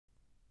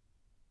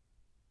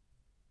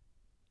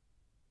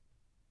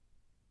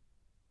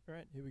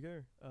Alright, here we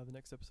go. The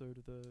next episode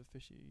of the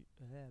fishy...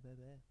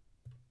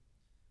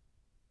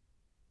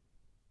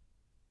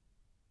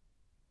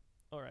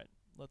 Alright,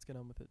 let's get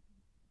on with it.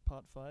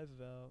 Part 5 of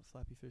our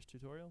Flappy Fish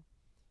tutorial.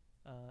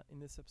 In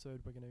this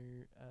episode we're going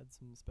to add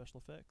some special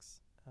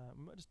effects.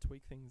 We might just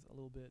tweak things a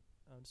little bit,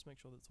 just to make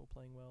sure that it's all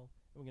playing well.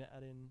 And we're going to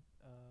add in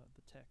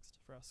the text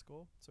for our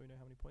score, so we know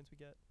how many points we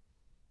get.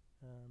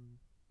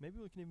 Maybe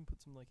we can even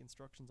put some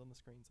instructions on the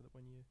screen so that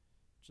when you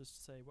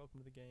just say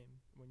welcome to the game,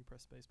 and when you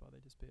press spacebar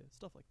they disappear,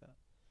 stuff like that.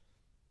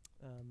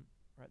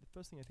 Right, the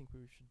first thing I think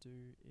we should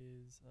do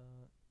is,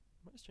 I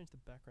might just change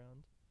the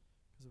background,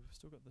 because we've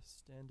still got the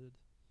standard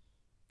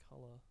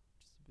colour,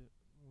 which is a bit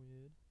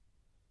weird.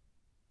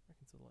 I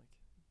reckon sort of like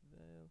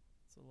there,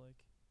 sort of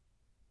like,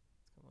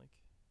 it's kind of like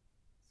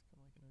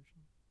an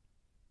ocean.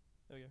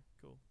 There we go,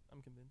 cool,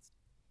 I'm convinced.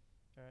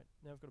 Alright,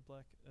 now I've got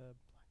a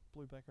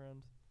blue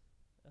background.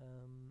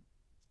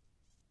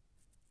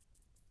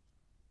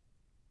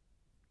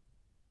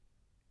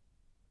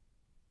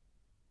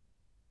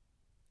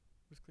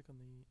 Just click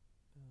on the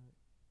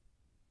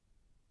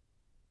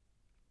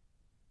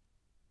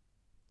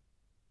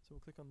so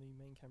we'll click on the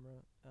main camera.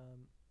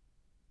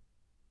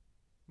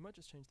 We might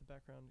just change the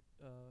background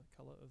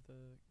color of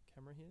the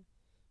camera here.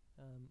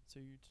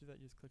 So to do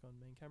that, you just click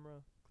on main camera,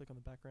 click on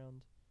the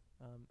background,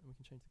 and we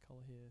can change the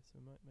color here. So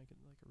we might make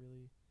it like a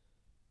really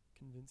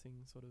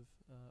convincing sort of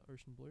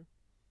ocean blue.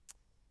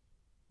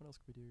 What else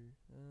could we do?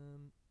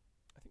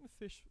 I think the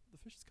fish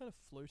is kind of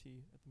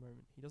floaty at the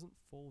moment. He doesn't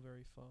fall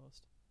very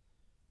fast.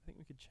 I think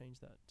we could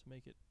change that to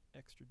make it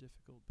extra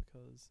difficult,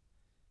 because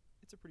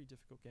it's a pretty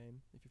difficult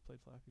game. If you've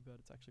played Flappy Bird,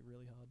 it's actually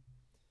really hard.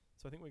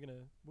 So I think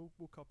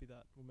we'll copy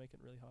that. We'll make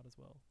it really hard as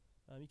well.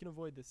 You can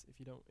avoid this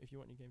if you want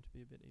your game to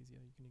be a bit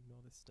easier. You can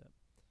ignore this step.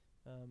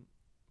 I'm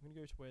going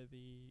to go to where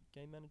the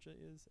game manager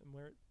is and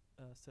where it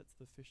sets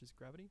the fish's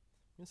gravity.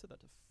 I'm going to set that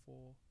to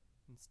 4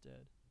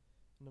 instead,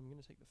 and I'm going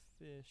to take the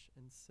fish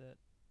and set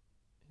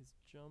his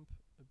jump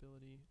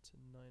ability to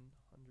 900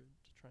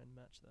 to try and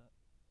match that.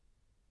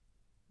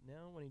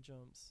 Now when he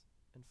jumps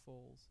and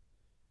falls,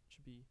 it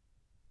should be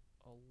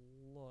a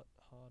lot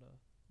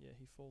harder. Yeah,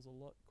 he falls a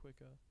lot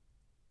quicker.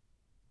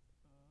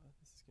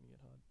 This is going to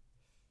get hard.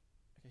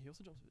 Okay, he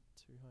also jumps a bit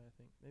too high, I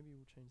think. Maybe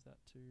we'll change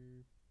that to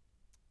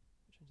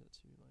like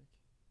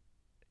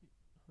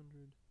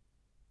 800.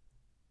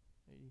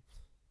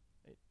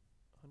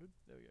 800?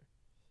 There we go.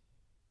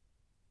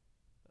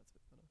 That's a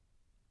bit better.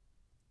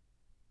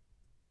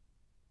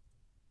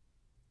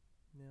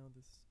 Now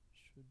this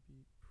should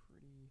be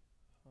pretty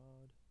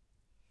hard.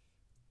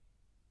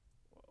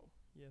 Whoa,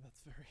 yeah, that's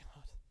very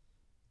hard.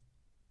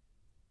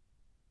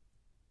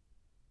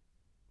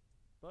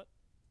 But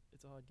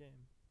it's a hard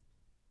game.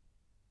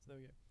 So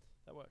there we go.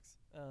 That works.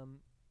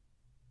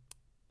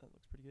 That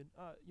looks pretty good.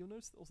 You'll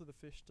notice also the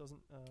fish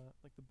doesn't,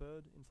 like the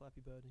bird in Flappy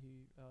Bird,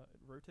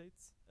 it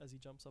rotates as he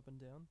jumps up and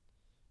down.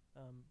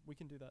 We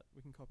can do that.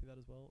 We can copy that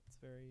as well. It's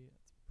pretty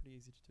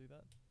easy to do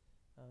that.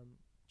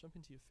 Jump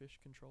into your fish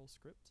control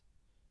script,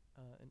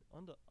 and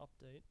under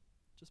update,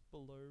 just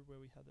below where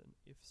we had an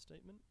if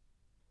statement,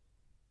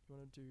 you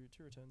want to do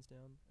 2 returns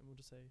down, and we'll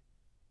just say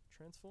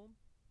transform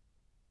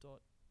dot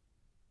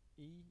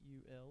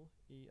EULER.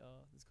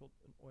 This is called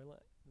an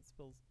Euler. That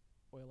spells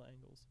Euler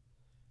angles.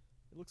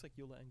 It looks like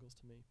Euler angles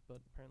to me,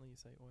 but apparently you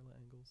say Euler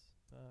angles.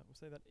 We'll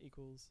say that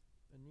equals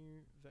a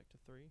new vector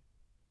 3. And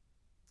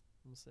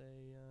we'll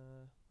say,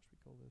 what should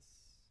we call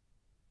this?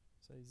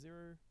 Say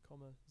 0,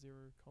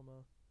 0,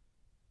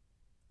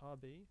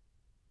 RB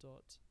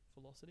dot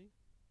velocity.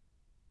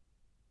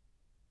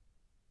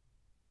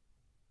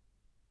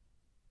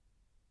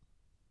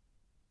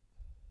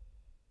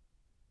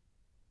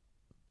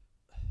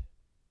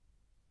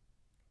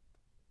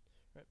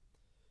 Right.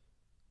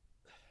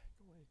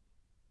 Go away.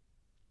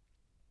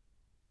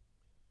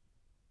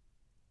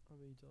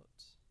 RB dot,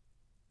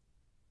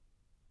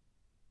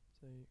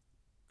 say,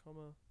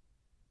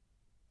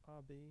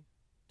 RB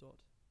dot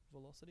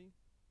velocity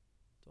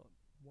dot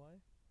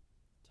y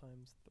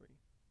times 3.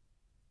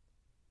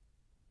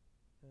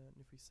 And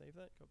if we save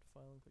that, go up to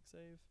File and click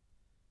Save.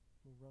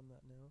 We'll run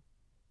that now.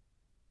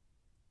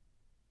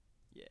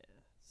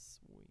 Yeah,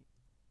 sweet.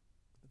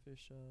 The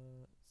fish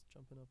is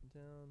jumping up and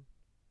down.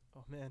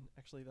 Oh man,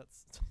 actually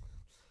that's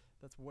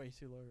that's way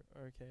too low.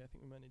 Okay, I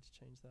think we might need to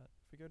change that.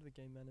 If we go to the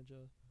game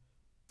manager,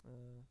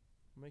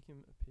 make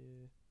him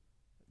appear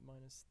at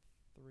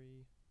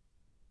 -3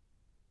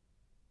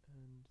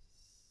 and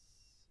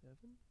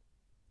 7.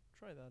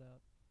 Try that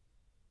out.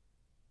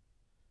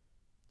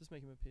 Just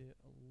make him appear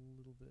a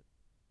little bit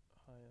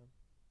higher,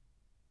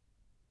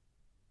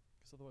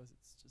 because otherwise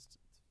it's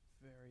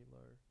very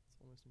low. It's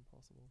almost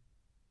impossible.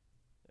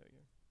 There we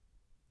go.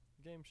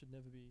 The game should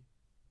never be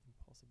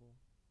impossible.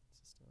 It's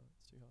just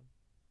it's too hard.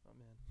 Oh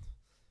man,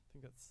 I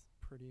think that's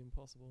pretty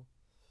impossible.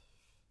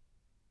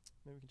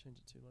 Maybe we can change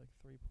it to like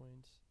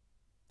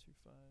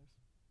 3.25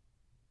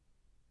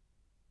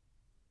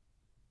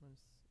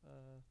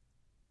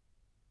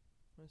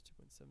 minus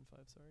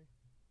 2.75. Sorry,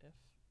 f,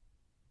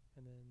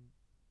 and then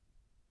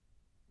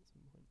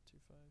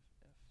 7.25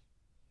 f.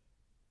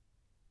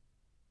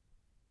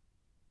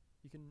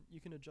 you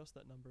can adjust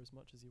that number as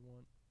much as you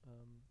want.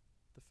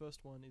 The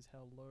first one is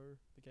how low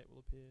the gate will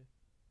appear,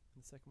 and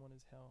the second one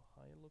is how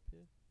high it'll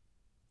appear.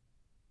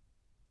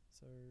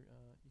 So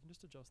you can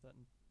just adjust that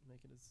and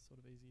make it as sort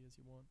of easy as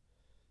you want.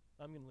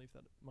 I'm going to leave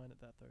mine at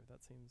that though.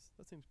 That seems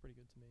pretty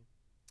good to me.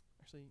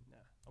 Actually,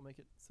 nah, I'll make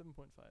it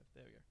 7.5.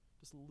 There we go.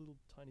 Just a little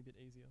tiny bit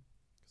easier,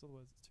 because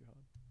otherwise it's too hard,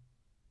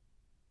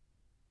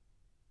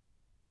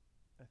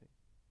 I think.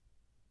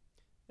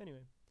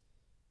 Anyway,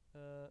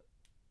 what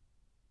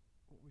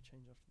will we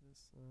change after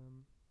this?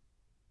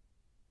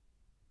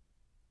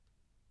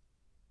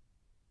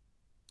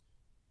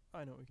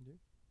 I know what we can do.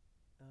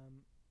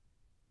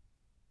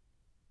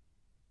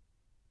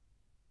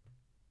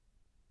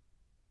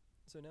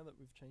 So now that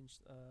we've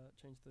changed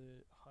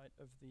the height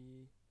of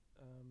the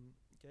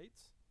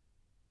gates,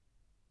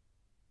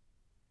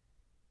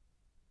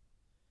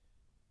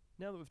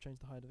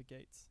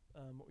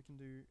 what we can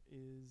do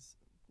is,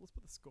 let's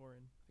put the score in.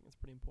 I think that's a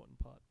pretty important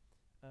part.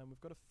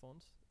 We've got a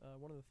font.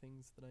 One of the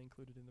things that I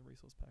included in the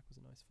resource pack was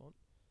a nice font.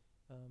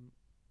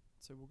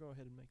 So we'll go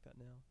ahead and make that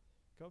now.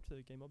 Go up to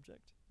the game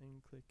object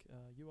and click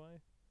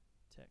UI,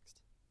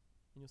 text.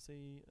 And you'll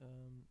see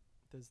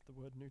there's the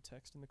word new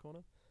text in the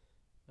corner.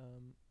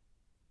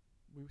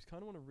 We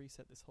kind of want to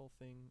reset this whole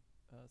thing,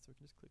 so we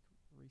can just click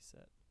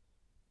reset,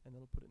 and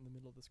that'll put it in the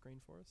middle of the screen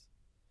for us.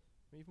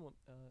 We even want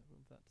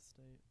that to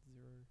stay at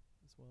 0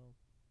 as well.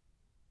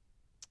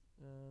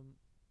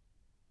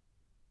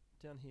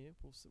 Down here,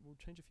 we'll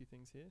change a few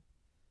things here.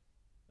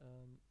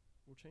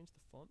 We'll change the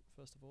font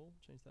first of all.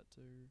 Change that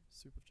to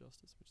Soup of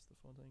Justice, which is the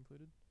font I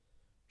included.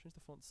 Change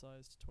the font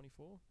size to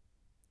 24,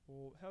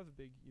 or however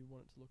big you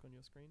want it to look on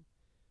your screen.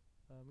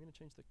 I'm going to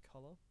change the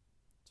color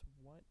to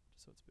white,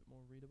 just so it's a bit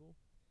more readable.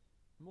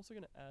 I'm also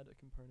going to add a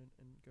component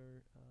and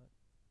go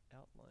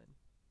outline,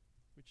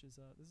 which is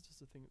this is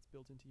just a thing that's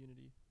built into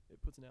Unity.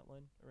 It puts an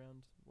outline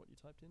around what you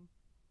typed in,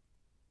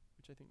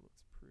 which I think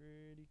looks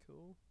pretty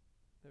cool.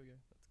 There we go,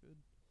 that's good.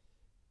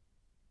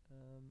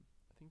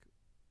 I think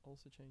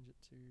also change it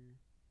to,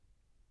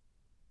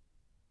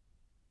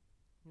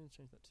 I'm going to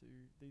change that to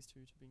these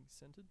two to being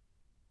centered.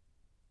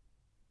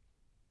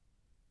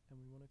 And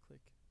we want to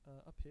click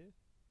up here,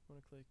 we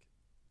want to click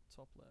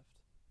top left.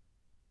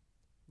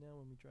 Now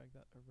when we drag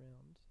that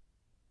around,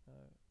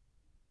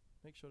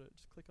 make sure to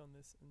just click on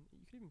this, and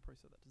you could even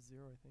preset that to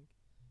 0, I think.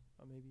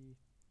 Or maybe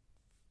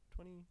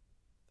 20,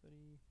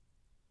 30,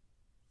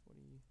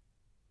 40,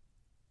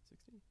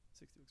 60?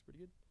 60 looks pretty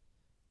good.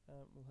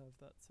 We'll have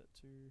that set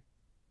to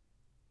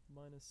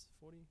minus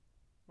 40,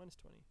 minus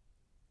 20,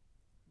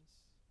 minus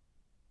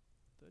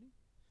 30?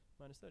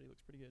 Minus 30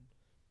 looks pretty good.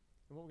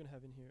 And what we're going to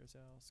have in here is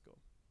our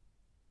score.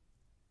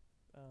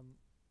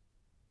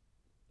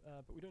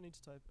 But we don't need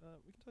to type,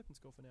 we can type in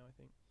score for now, I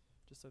think,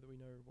 just so that we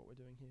know what we're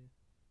doing here.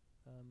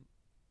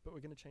 But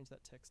we're going to change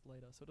that text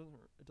later, so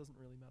it doesn't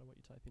really matter what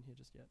you type in here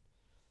just yet.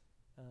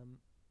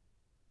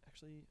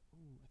 Actually,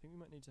 I think we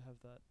might need to have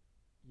that.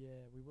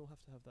 Yeah, we will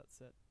have to have that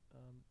set.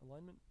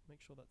 Alignment,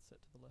 make sure that's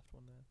set to the left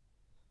one there.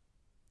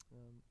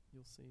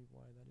 You'll see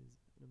why that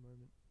is in a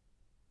moment.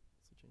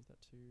 So change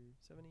that to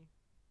 70,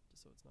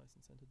 just so it's nice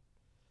and centered.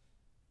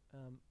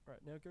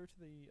 Right, now go to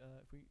the,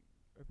 if we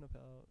open up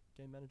our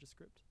game manager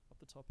script, up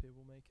the top here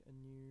we'll make a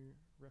new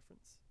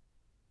reference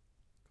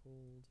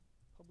called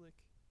public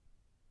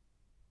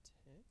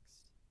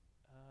text.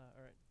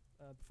 Alright,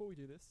 before we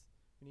do this,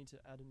 we need to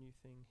add a new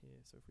thing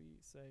here. So if we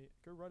say,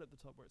 go right at the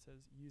top where it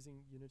says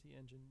using Unity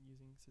engine,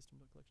 using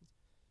system.collections,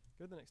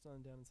 go to the next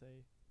line down and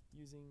say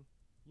using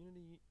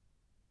Unity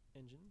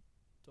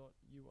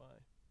engine.ui,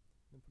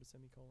 and then put a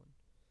semicolon,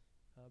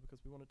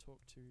 because we want to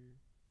talk to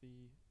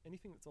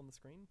anything that's on the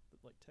screen,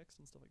 like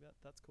text and stuff like that,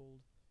 that's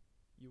called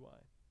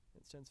UI.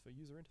 It stands for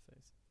user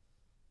interface.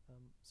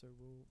 So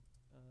we'll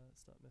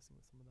start messing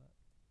with some of that.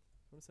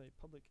 I want to say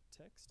public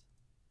text,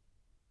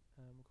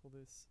 we'll call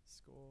this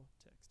score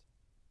text.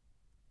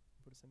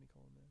 Put a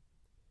semicolon there.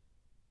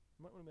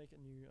 You might want to make a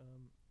new,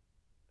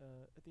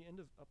 at the end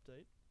of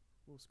update,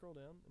 we'll scroll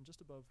down, and just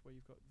above where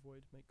you've got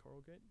void make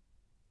coral gate,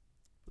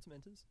 put some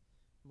enters,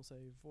 and we'll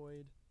say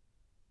void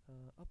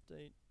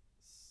update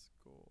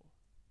score.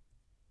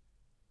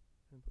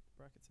 And put the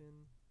brackets in,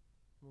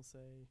 and we'll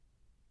say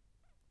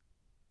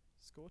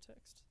score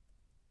text.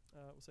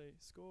 We'll say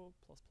score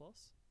plus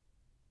plus,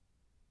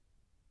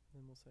 and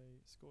then we'll say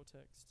score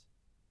text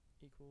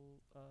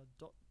equal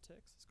dot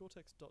text, score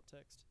text dot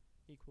text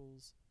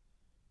equals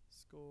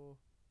score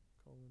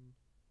colon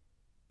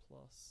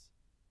plus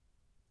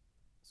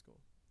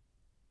score.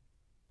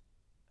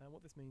 And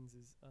what this means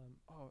is,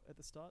 at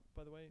the start,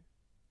 by the way,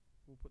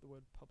 we'll put the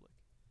word public.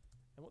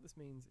 And what this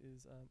means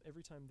is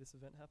every time this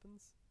event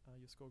happens,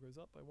 your score goes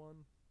up by 1,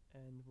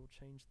 and we'll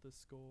change the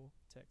score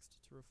text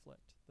to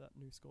reflect that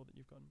new score that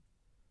you've gotten,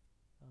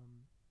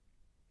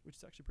 which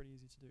is actually pretty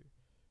easy to do.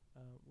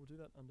 We'll do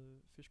that under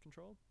fish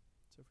control.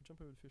 So if we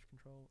jump over to fish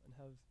control and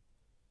have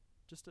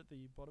just at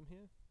the bottom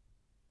here,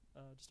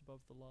 just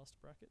above the last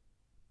bracket,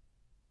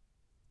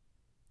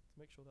 so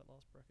make sure that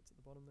last bracket's at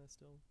the bottom there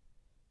still.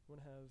 We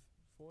want to have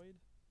void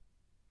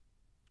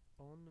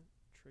on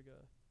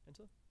trigger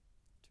enter,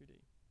 2D.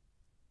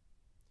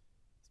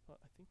 This part,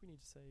 I think we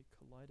need to say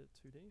collider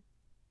 2D,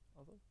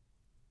 other.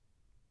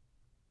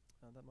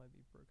 That might be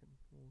broken.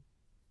 Well,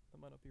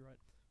 that might not be right.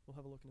 We'll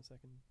have a look in a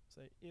second.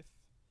 Say if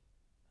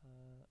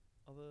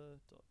other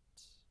dot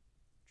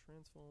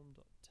transform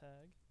dot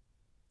tag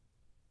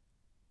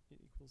it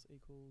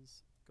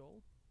equals goal.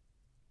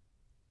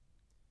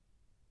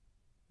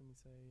 Then we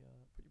say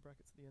put your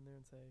brackets at the end there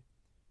and say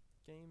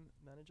game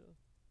manager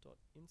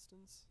dot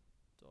instance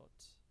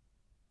dot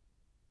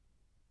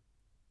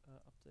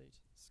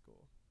update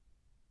score.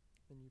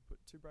 Then you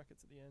put 2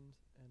 brackets at the end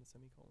and a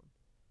semicolon.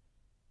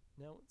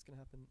 Now what's going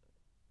to happen,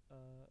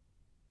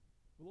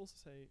 we'll also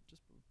say,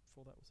 just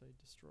before that we'll say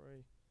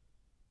destroy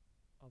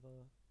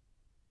other,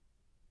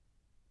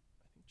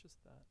 I think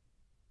just that,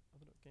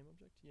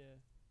 other.gameObject, yeah,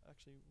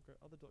 actually we'll go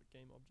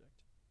other.gameObject.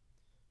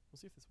 We'll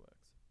see if this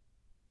works.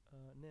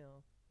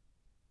 Now,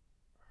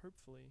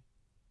 hopefully,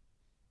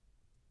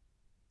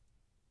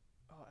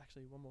 oh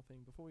actually one more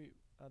thing, before we,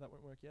 that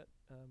won't work yet,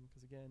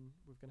 because again,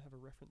 we're going to have a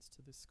reference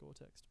to this score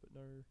text, but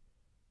no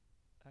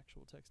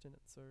actual text in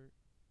it, so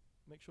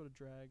make sure to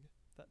drag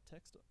that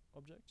text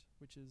object,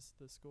 which is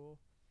the score,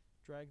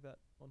 drag that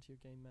onto your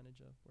game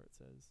manager where it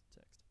says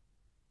text.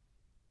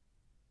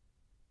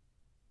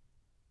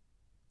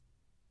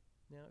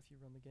 Now if you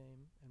run the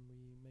game and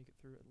we make it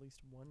through at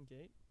least one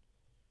gate,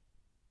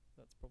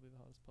 that's probably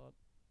the hardest part.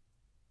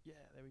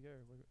 Yeah, there we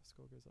go,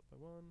 score goes up by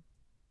 1,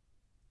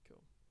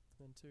 cool,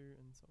 then 2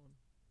 and so on.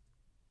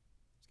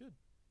 It's good,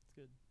 it's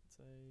good, it's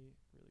a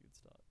really good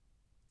start.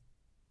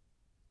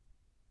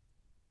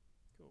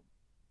 Cool.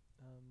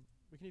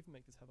 We can even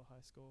make this have a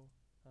high score.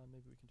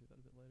 Maybe we can do that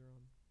a bit later on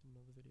in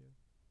another video.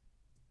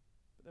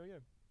 But there we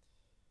go.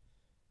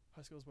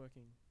 High score's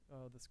working.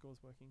 The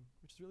score's working,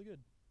 which is really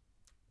good.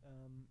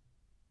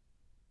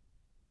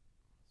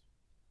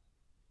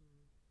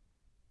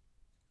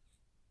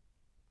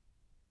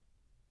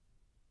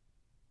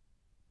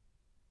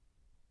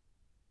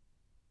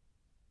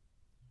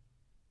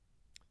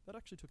 That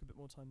actually took a bit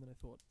more time than I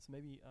thought. So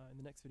maybe in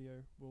the next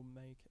video we'll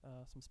make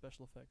some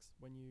special effects.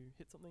 When you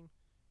hit something,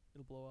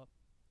 it'll blow up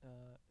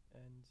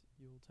and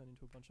you'll turn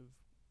into a bunch of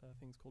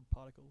things called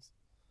particles.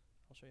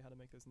 I'll show you how to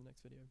make those in the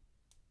next video.